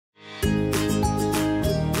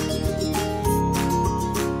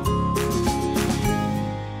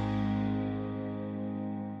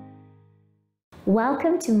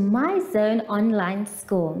Welcome to My Zone Online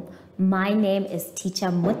School. My name is Teacher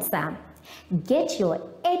Mutsa. Get your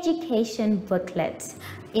education booklet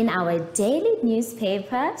in our daily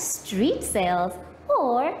newspaper, street sales,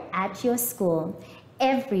 or at your school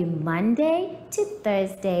every Monday to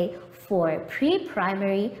Thursday for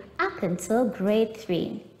pre-primary up until grade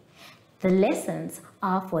 3. The lessons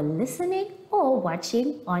are for listening or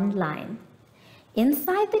watching online.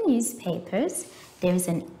 Inside the newspapers, there is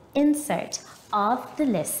an insert of the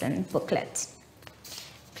lesson booklet.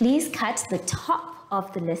 Please cut the top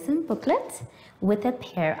of the lesson booklet with a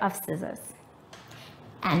pair of scissors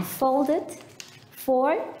and fold it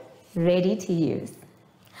for ready to use.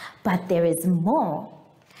 But there is more.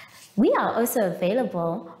 We are also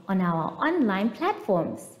available on our online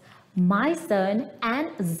platforms, MyZone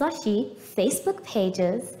and Zoshi Facebook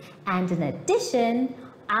pages, and in addition,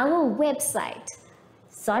 our website,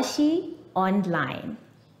 Zoshi Online.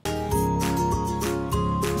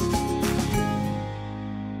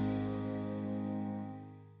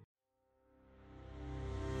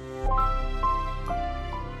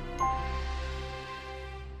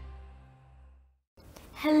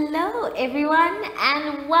 Hello everyone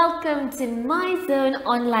and welcome to My Zone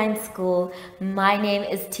Online School. My name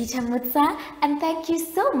is Teacher Mutsa and thank you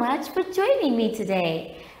so much for joining me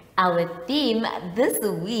today. Our theme this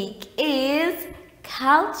week is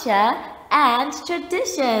culture and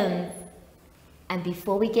traditions. And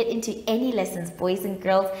before we get into any lessons, boys and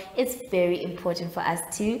girls, it's very important for us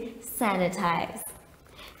to sanitize.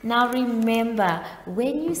 Now remember,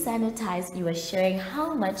 when you sanitize, you are showing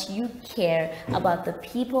how much you care about the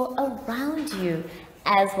people around you,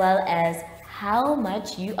 as well as how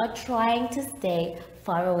much you are trying to stay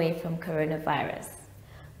far away from coronavirus.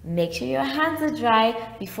 Make sure your hands are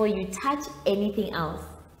dry before you touch anything else.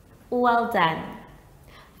 Well done.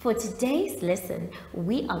 For today's lesson,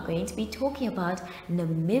 we are going to be talking about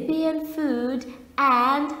Namibian food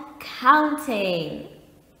and counting.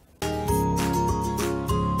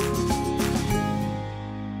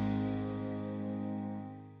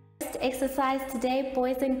 Exercise today,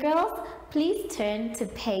 boys and girls, please turn to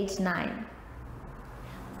page 9.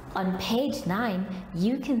 On page 9,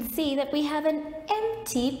 you can see that we have an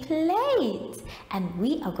empty plate and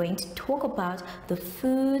we are going to talk about the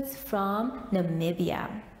foods from Namibia.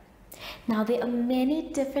 Now, there are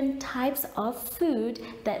many different types of food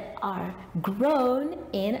that are grown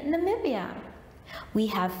in Namibia. We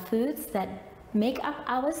have foods that make up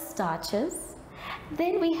our starches,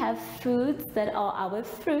 then we have foods that are our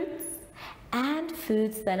fruits, and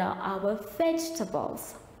foods that are our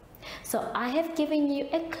vegetables. So I have given you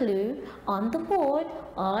a clue on the board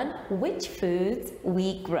on which foods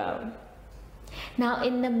we grow. Now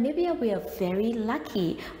in Namibia we are very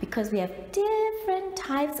lucky because we have different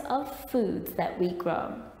types of foods that we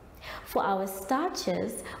grow. For our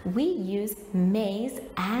starches, we use maize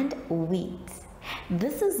and wheat.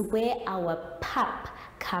 This is where our pap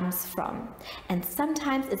comes from, and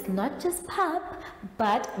sometimes it's not just pap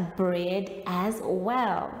but bread as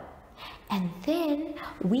well. And then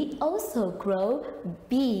we also grow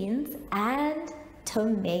beans and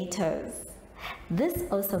tomatoes. This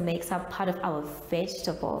also makes up part of our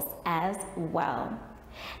vegetables as well.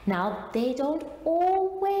 Now they don't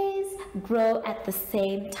always grow at the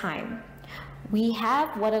same time. We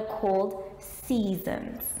have what are called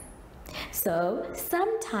seasons. So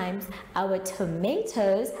sometimes our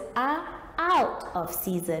tomatoes are out of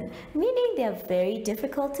season, meaning they're very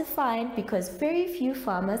difficult to find because very few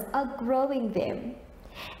farmers are growing them.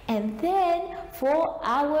 And then for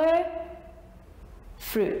our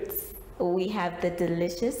fruits, we have the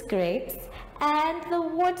delicious grapes and the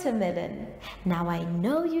watermelon. Now I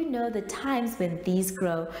know you know the times when these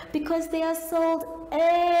grow because they are sold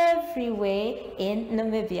everywhere in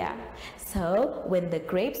Namibia. So when the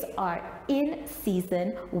grapes are in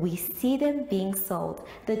season, we see them being sold.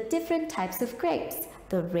 The different types of grapes,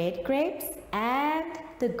 the red grapes and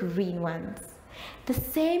the green ones. The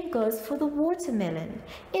same goes for the watermelon.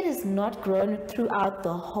 It is not grown throughout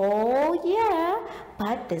the whole year,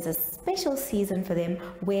 but there's a special season for them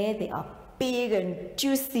where they are big and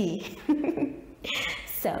juicy.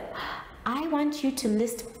 So I want you to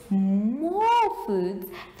list more foods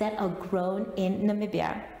that are grown in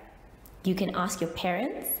Namibia. You can ask your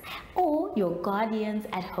parents or your guardians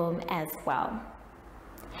at home as well.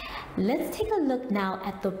 Let's take a look now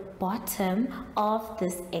at the bottom of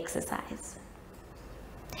this exercise.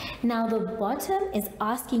 Now the bottom is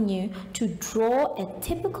asking you to draw a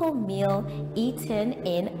typical meal eaten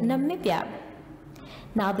in Namibia.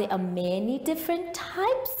 Now there are many different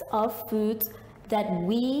types of foods that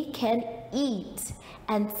we can eat,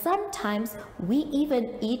 and sometimes we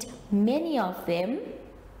even eat many of them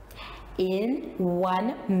in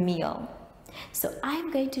one meal. So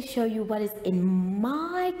I'm going to show you what is in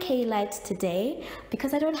my K-Lite today.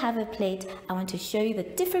 Because I don't have a plate, I want to show you the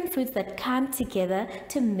different foods that come together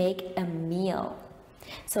to make a meal.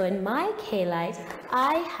 So in my K-Lite,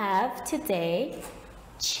 I have today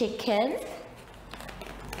chicken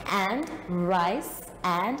and rice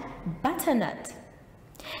and butternut.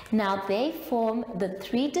 Now they form the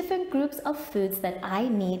 3 different groups of foods that I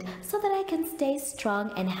need so that I can stay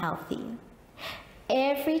strong and healthy.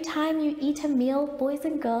 Every time you eat a meal, boys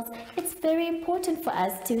and girls, it's very important for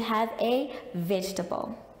us to have a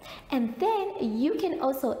vegetable. And then you can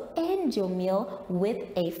also end your meal with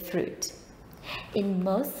a fruit. In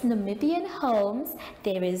most Namibian homes,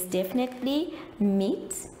 there is definitely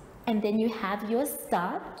meat, and then you have your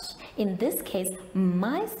starch. In this case,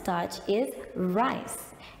 my starch is rice.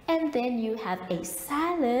 And then you have a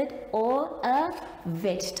salad or a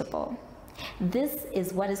vegetable. This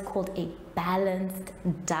is what is called a balanced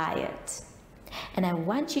diet. And I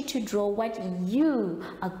want you to draw what you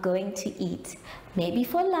are going to eat. Maybe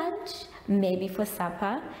for lunch, maybe for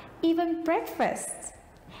supper, even breakfast.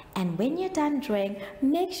 And when you're done drawing,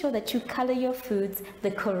 make sure that you color your foods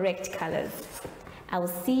the correct colors. I will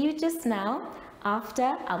see you just now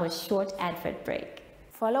after our short advert break.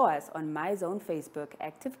 Follow us on My Zone Facebook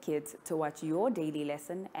Active Kids to watch your daily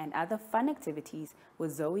lesson and other fun activities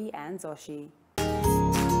with Zoe and Zoshi.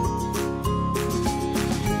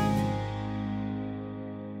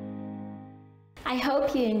 I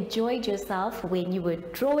hope you enjoyed yourself when you were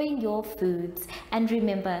drawing your foods. And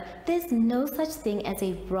remember, there's no such thing as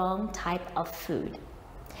a wrong type of food.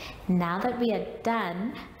 Now that we are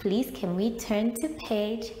done, please can we turn to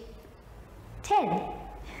page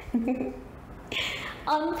 10?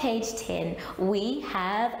 On page 10, we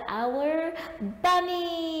have our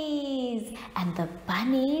bunnies, and the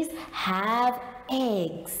bunnies have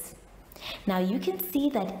eggs. Now you can see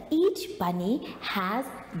that each bunny has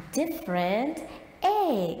different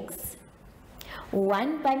eggs.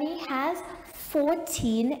 One bunny has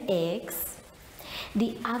 14 eggs,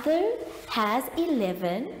 the other has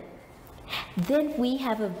 11. Then we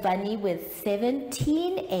have a bunny with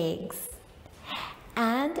 17 eggs.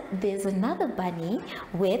 And there's another bunny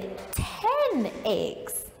with 10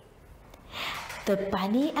 eggs. The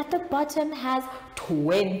bunny at the bottom has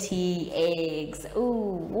 20 eggs.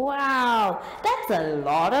 Ooh, wow, that's a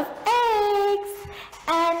lot of eggs.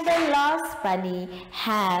 And the last bunny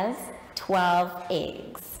has 12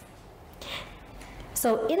 eggs.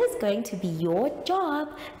 So it is going to be your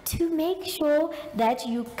job to make sure that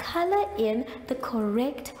you color in the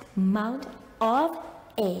correct amount of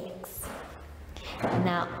eggs.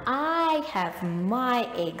 Now I have my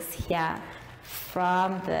eggs here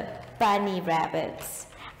from the bunny rabbits,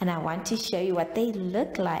 and I want to show you what they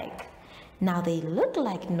look like. Now they look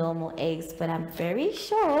like normal eggs, but I'm very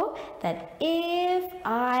sure that if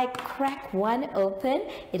I crack one open,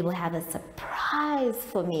 it will have a surprise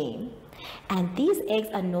for me. And these eggs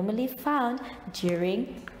are normally found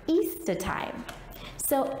during Easter time.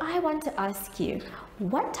 So I want to ask you,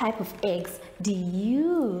 what type of eggs do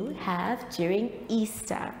you have during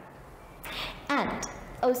Easter? And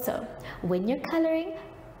also, when you're coloring,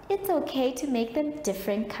 it's okay to make them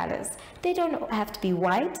different colors. They don't have to be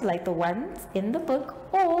white like the ones in the book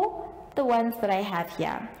or the ones that I have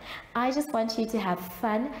here. I just want you to have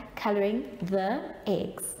fun coloring the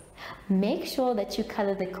eggs. Make sure that you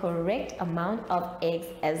color the correct amount of eggs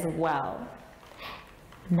as well.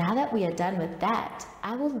 Now that we are done with that,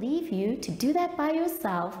 I will leave you to do that by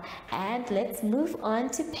yourself, and let's move on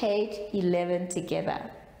to page 11 together.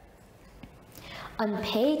 On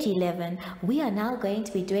page 11, we are now going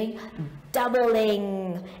to be doing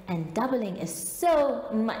doubling, and doubling is so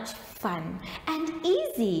much fun and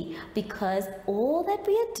easy because all that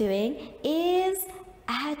we are doing is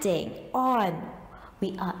adding on.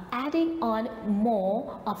 We are adding on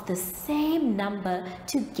more of the same number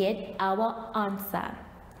to get our answer.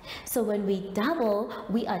 So when we double,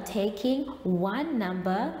 we are taking one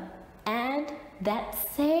number and that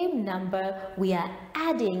same number, we are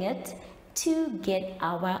adding it to get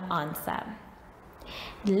our answer.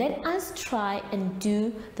 Let us try and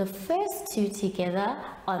do the first two together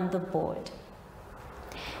on the board.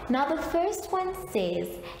 Now the first one says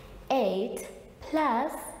 8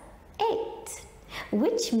 plus 8,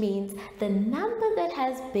 which means the number that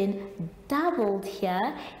has been doubled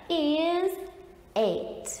here is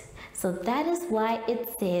 8. So that is why it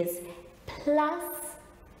says plus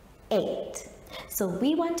 8. So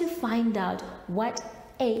we want to find out what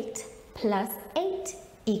 8 plus 8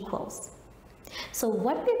 equals. So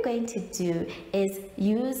what we're going to do is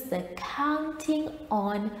use the counting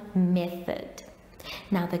on method.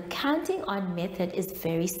 Now the counting on method is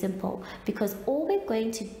very simple because all we're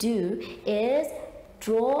going to do is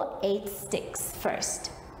draw 8 sticks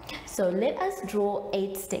first. So let us draw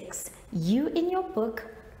 8 sticks. You in your book,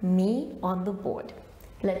 me on the board.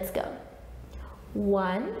 Let's go.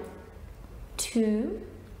 1, 2,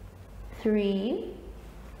 3,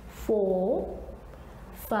 4,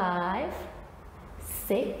 5,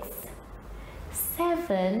 6,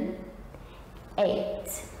 7,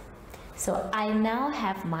 8. So I now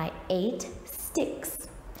have my 8 sticks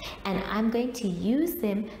and I'm going to use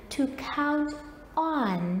them to count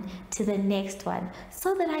on to the next one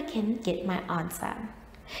so that I can get my answer.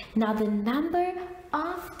 Now the number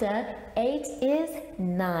after 8 is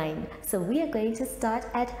 9. So we are going to start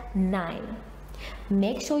at 9.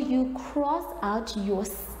 Make sure you cross out your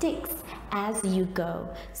sticks as you go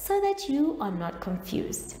so that you are not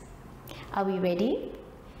confused. Are we ready?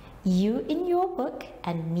 You in your book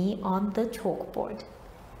and me on the chalkboard.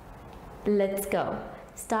 Let's go.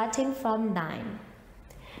 Starting from 9.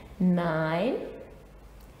 9,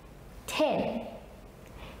 10,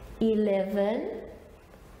 11,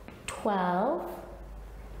 12,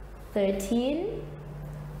 13,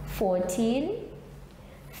 14,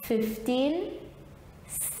 15,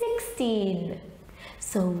 16.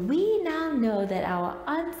 So we now know that our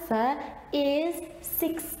answer is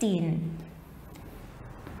 16.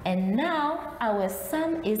 And now our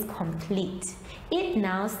sum is complete. It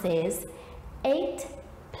now says 8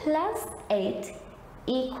 plus 8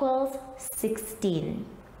 equals 16.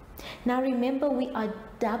 Now remember, we are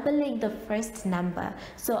doubling the first number.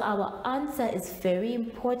 So our answer is very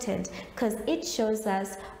important because it shows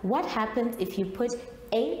us what happens if you put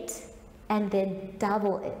 8 and then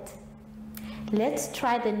double it. Let's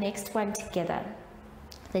try the next one together.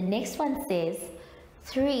 The next one says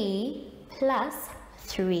 3 plus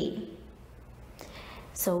 3.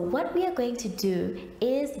 So what we are going to do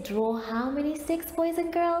is draw how many sticks, boys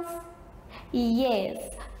and girls?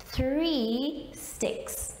 Yes, 3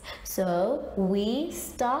 sticks. So we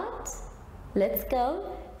start, let's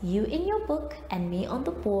go, you in your book and me on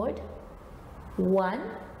the board. 1,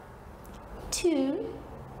 2,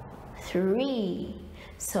 3.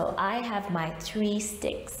 So I have my 3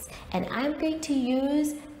 sticks and I'm going to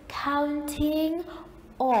use counting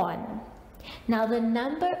on. Now the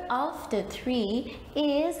number after 3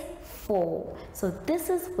 is 4. So this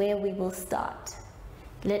is where we will start.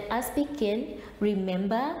 Let us begin.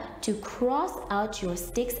 Remember to cross out your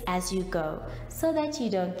sticks as you go so that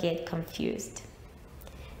you don't get confused.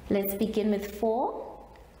 Let's begin with 4,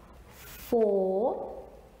 4,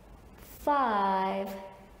 5,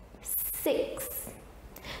 6.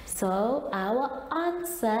 So our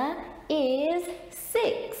answer is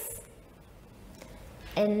 6.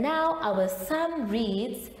 And now our sum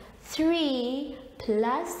reads 3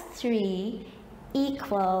 plus 3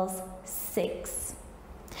 equals 6.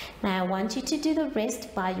 Now I want you to do the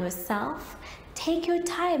rest by yourself. Take your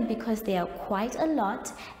time because they are quite a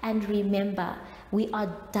lot, and remember, we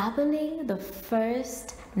are doubling the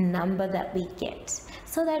first number that we get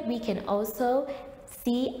so that we can also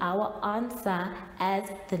see our answer as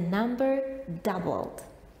the number doubled.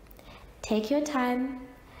 Take your time,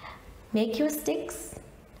 make your sticks,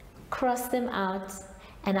 cross them out,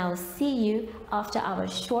 and I'll see you after our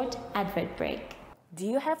short advert break. Do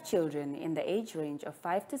you have children in the age range of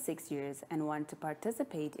 5 to 6 years and want to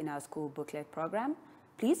participate in our school booklet program?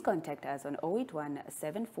 Please contact us on 081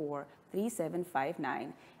 74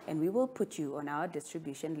 3759 and we will put you on our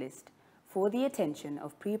distribution list for the attention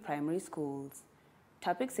of pre-primary schools.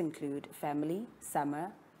 Topics include family,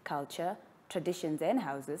 summer, culture, traditions and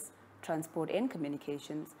houses, transport and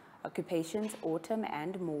communications, occupations, autumn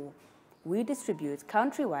and more. We distribute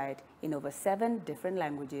countrywide in over 7 different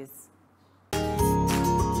languages.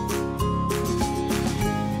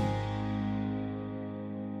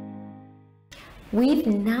 We've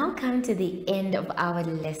now come to the end of our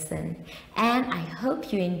lesson and I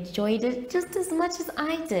hope you enjoyed it just as much as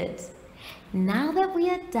I did. Now that we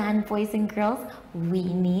are done, boys and girls, we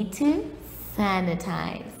need to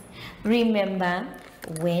sanitize. Remember,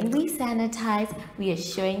 when we sanitize, we are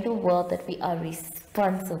showing the world that we are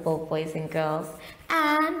responsible, boys and girls,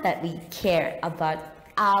 and that we care about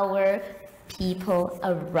our people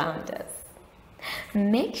around us.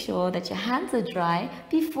 Make sure that your hands are dry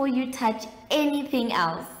before you touch anything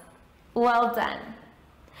else. Well done.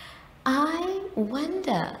 I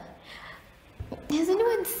wonder, has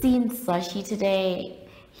anyone seen Sashi today?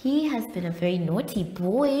 He has been a very naughty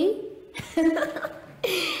boy.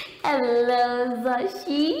 Hello,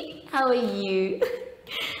 Sashi. How are you?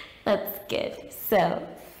 That's good. So,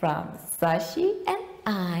 from Sashi and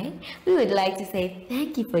I, we would like to say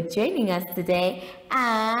thank you for joining us today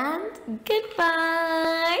and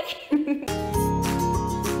goodbye.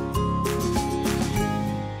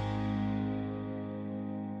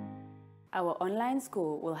 Our online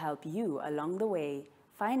school will help you along the way.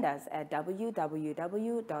 Find us at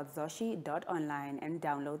www.zoshi.online and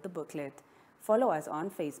download the booklet. Follow us on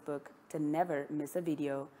Facebook to never miss a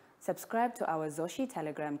video. Subscribe to our Zoshi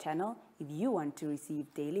Telegram channel if you want to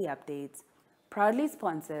receive daily updates. Proudly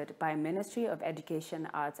sponsored by Ministry of Education,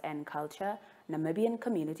 Arts and Culture, Namibian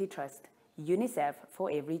Community Trust, UNICEF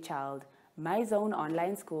for Every Child, My Zone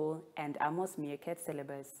Online School, and Amos Meerkat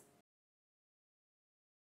Syllabus.